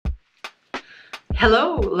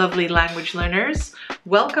Hello, lovely language learners.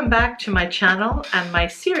 Welcome back to my channel and my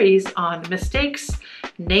series on mistakes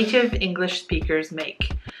native English speakers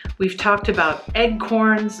make. We've talked about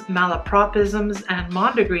eggcorns, malapropisms, and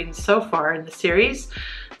mondegreens so far in the series,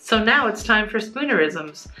 so now it's time for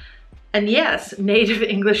spoonerisms. And yes, native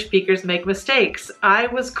English speakers make mistakes. I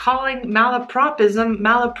was calling malapropism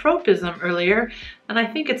malapropism earlier, and I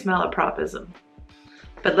think it's malapropism.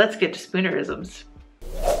 But let's get to spoonerisms.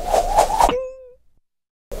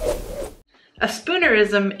 A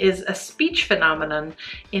spoonerism is a speech phenomenon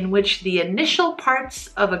in which the initial parts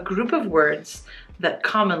of a group of words that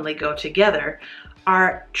commonly go together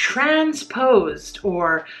are transposed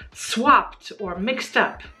or swapped or mixed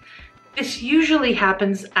up. This usually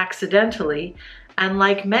happens accidentally, and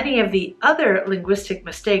like many of the other linguistic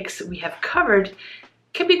mistakes we have covered,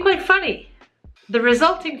 can be quite funny. The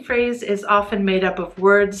resulting phrase is often made up of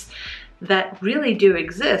words that really do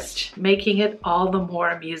exist, making it all the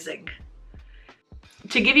more amusing.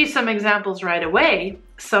 To give you some examples right away,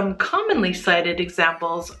 some commonly cited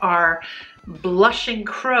examples are blushing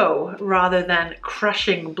crow rather than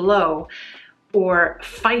crushing blow, or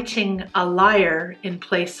fighting a liar in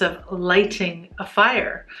place of lighting a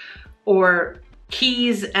fire, or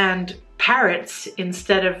keys and parrots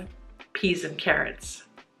instead of peas and carrots.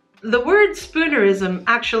 The word spoonerism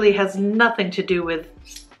actually has nothing to do with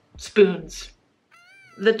spoons.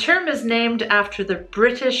 The term is named after the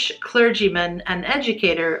British clergyman and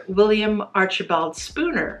educator William Archibald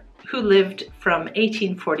Spooner, who lived from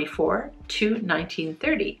 1844 to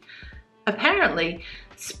 1930. Apparently,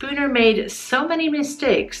 Spooner made so many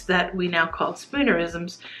mistakes that we now call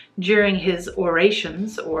spoonerisms during his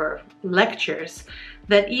orations or lectures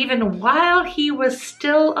that even while he was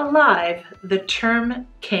still alive, the term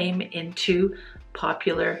came into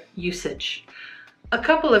popular usage. A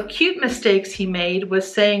couple of cute mistakes he made was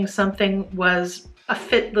saying something was a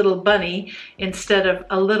fit little bunny instead of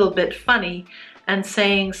a little bit funny, and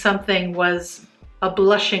saying something was a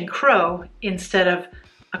blushing crow instead of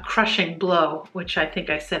a crushing blow, which I think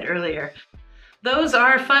I said earlier. Those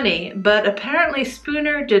are funny, but apparently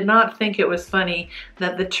Spooner did not think it was funny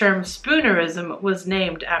that the term spoonerism was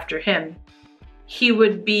named after him. He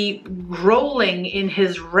would be rolling in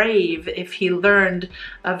his rave if he learned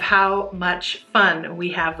of how much fun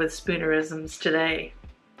we have with spoonerisms today.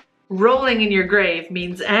 Rolling in your grave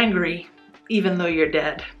means angry, even though you're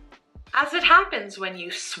dead. As it happens when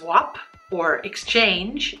you swap or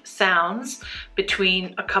exchange sounds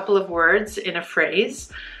between a couple of words in a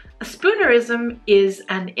phrase, a spoonerism is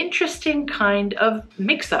an interesting kind of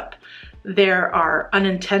mix-up. There are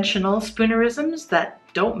unintentional spoonerisms that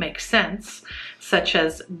don't make sense, such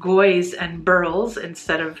as goys and burls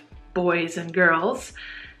instead of boys and girls.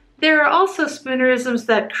 There are also spoonerisms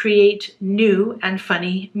that create new and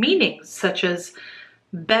funny meanings, such as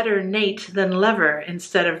better Nate than lever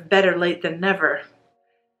instead of better late than never.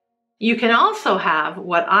 You can also have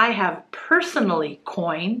what I have personally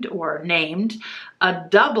coined or named a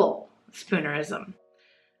double spoonerism.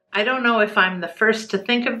 I don't know if I'm the first to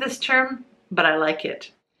think of this term, but I like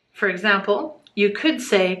it. For example, you could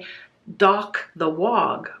say dock the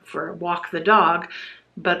wog for walk the dog,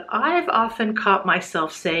 but I've often caught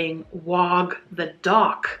myself saying wog the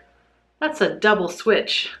dock. That's a double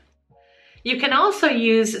switch. You can also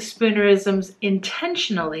use spoonerisms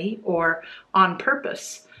intentionally or on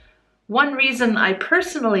purpose. One reason I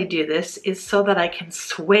personally do this is so that I can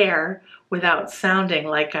swear without sounding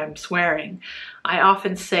like I'm swearing. I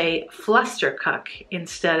often say flustercuck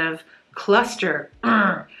instead of cluster,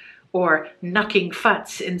 or knucking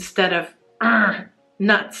futs instead of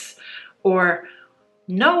nuts, or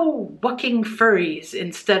no wucking furries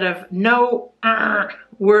instead of no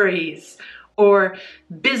worries, or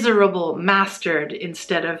bizzerable mastard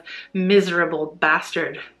instead of miserable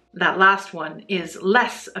bastard. That last one is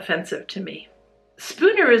less offensive to me.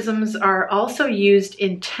 Spoonerisms are also used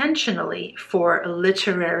intentionally for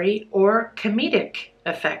literary or comedic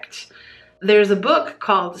effect. There's a book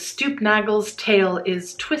called Stoopnagel's Tale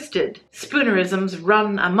is Twisted, Spoonerisms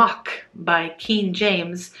Run Amok by Keen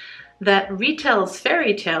James, that retells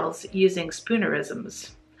fairy tales using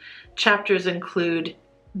spoonerisms. Chapters include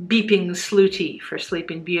Beeping Slooty for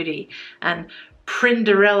Sleeping Beauty, and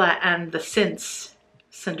Rindercella and the Cince,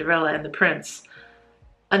 Cinderella and the Prince.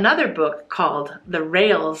 Another book called The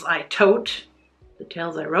Rails I Tote, The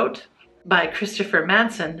Tales I Wrote, by Christopher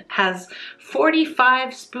Manson, has 45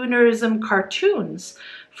 spoonerism cartoons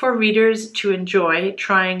for readers to enjoy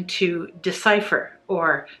trying to decipher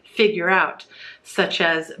or figure out, such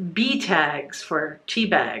as bee tags for tea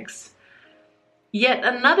bags. Yet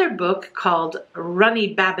another book called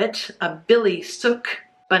Runny Babbit, a Billy Sook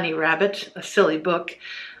bunny rabbit, a silly book,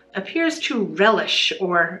 appears to relish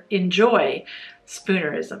or enjoy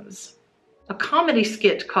spoonerisms. A comedy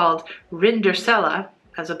skit called Rindercella,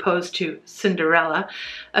 as opposed to Cinderella,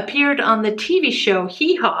 appeared on the TV show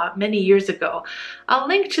Hee Haw many years ago. I'll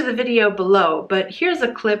link to the video below, but here's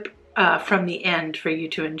a clip from the end for you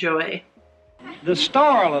to enjoy. The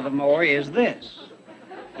story of the story is this.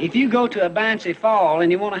 If you go to a bouncy fall and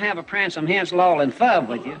you want to have a prancing hens loll and fub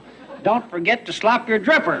with you, don't forget to slop your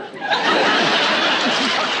dripper.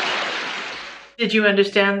 Did you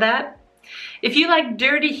understand that? If you like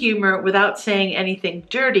dirty humor without saying anything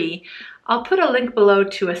dirty, I'll put a link below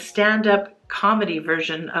to a stand-up comedy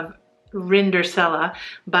version of Rindercella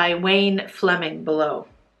by Wayne Flemming below.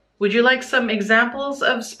 Would you like some examples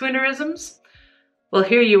of spoonerisms? Well,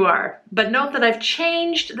 here you are. But note that I've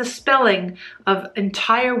changed the spelling of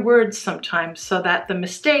entire words sometimes so that the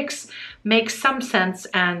mistakes make some sense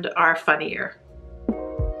and are funnier.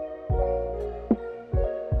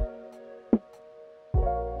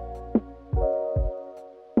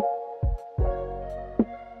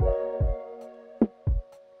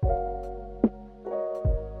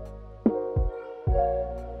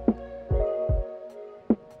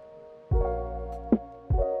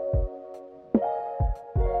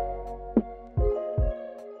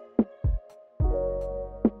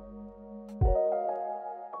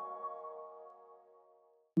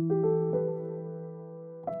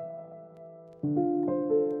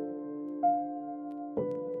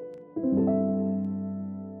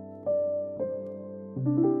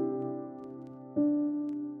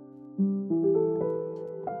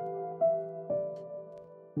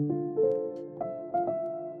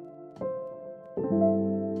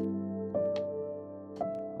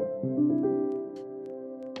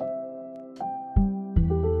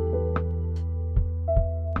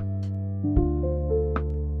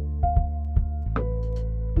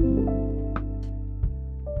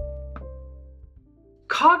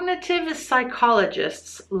 Cognitive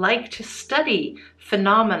psychologists like to study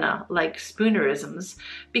phenomena like spoonerisms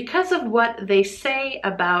because of what they say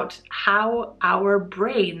about how our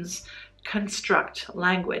brains construct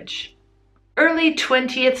language. Early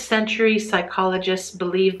 20th century psychologists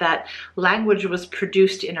believed that language was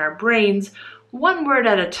produced in our brains one word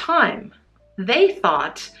at a time. They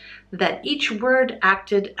thought that each word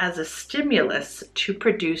acted as a stimulus to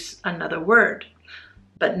produce another word.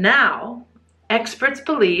 But now, experts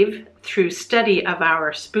believe, through study of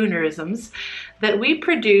our spoonerisms, that we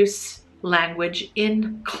produce language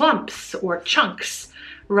in clumps or chunks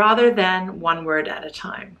rather than one word at a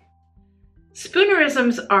time.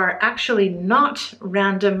 Spoonerisms are actually not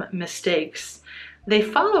random mistakes. They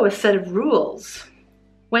follow a set of rules.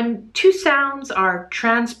 When two sounds are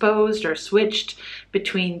transposed or switched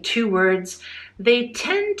between two words, they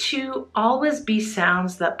tend to always be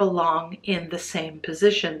sounds that belong in the same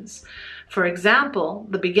positions. For example,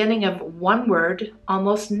 the beginning of one word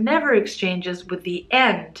almost never exchanges with the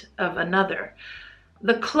end of another.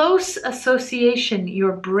 The close association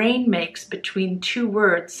your brain makes between two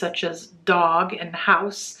words, such as dog and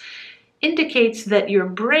house, indicates that your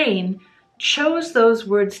brain chose those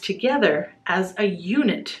words together as a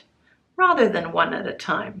unit rather than one at a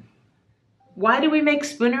time. Why do we make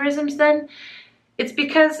spoonerisms then? It's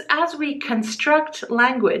because as we construct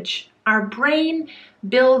language, our brain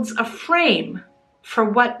builds a frame for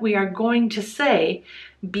what we are going to say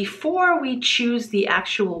before we choose the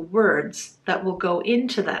actual words that will go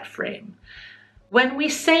into that frame. When we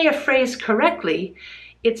say a phrase correctly,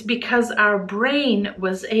 it's because our brain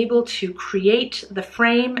was able to create the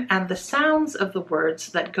frame and the sounds of the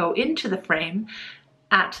words that go into the frame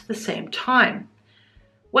at the same time.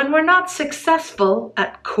 When we're not successful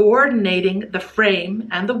at coordinating the frame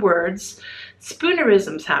and the words,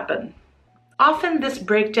 spoonerisms happen. Often this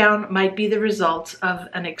breakdown might be the result of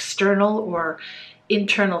an external or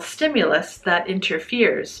internal stimulus that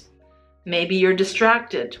interferes. Maybe you're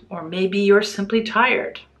distracted, or maybe you're simply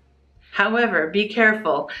tired. However, be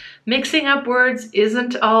careful. Mixing up words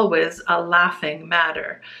isn't always a laughing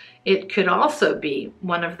matter. It could also be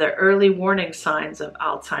one of the early warning signs of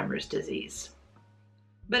Alzheimer's disease.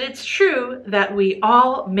 But it's true that we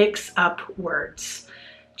all mix up words.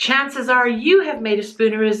 Chances are you have made a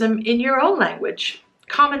spoonerism in your own language.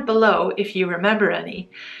 Comment below if you remember any.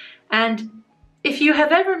 And if you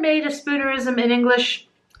have ever made a spoonerism in English,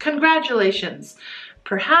 congratulations.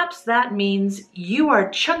 Perhaps that means you are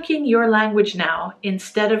chunking your language now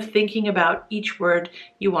instead of thinking about each word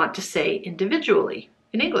you want to say individually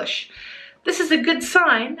in English. This is a good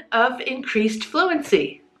sign of increased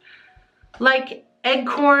fluency. Like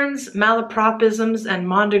Eggcorns, malapropisms, and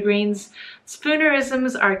mondegreens.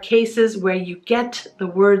 Spoonerisms are cases where you get the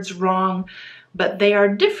words wrong, but they are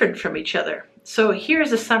different from each other. So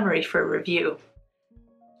here's a summary for review.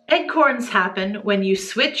 Eggcorns happen when you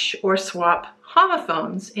switch or swap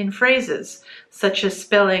homophones in phrases, such as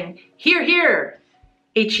spelling here, here,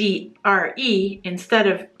 H-E-R-E instead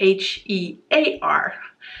of H-E-A-R.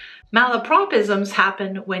 Malapropisms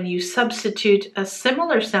happen when you substitute a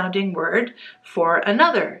similar sounding word for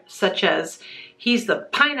another, such as he's the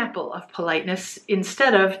pineapple of politeness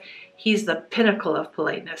instead of he's the pinnacle of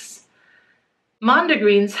politeness.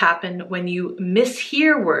 Mondegreens happen when you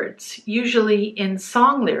mishear words, usually in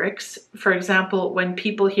song lyrics. For example, when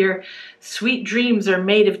people hear sweet dreams are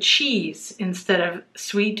made of cheese instead of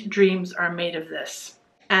sweet dreams are made of this.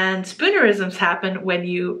 And spoonerisms happen when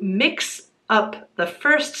you mix up the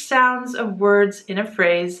first sounds of words in a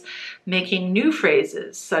phrase, making new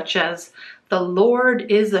phrases such as the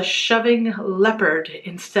Lord is a shoving leopard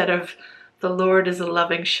instead of the Lord is a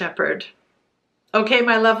loving shepherd. Okay,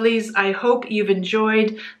 my lovelies, I hope you've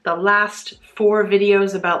enjoyed the last 4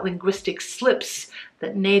 videos about linguistic slips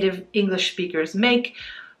that native English speakers make.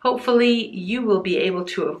 Hopefully you will be able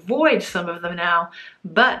to avoid some of them now,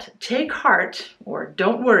 but take heart, or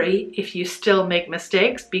don't worry if you still make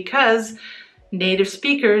mistakes, because native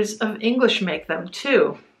speakers of English make them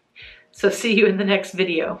too. So see you in the next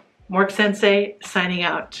video. MORKSENSEI signing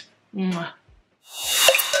out. Mwah.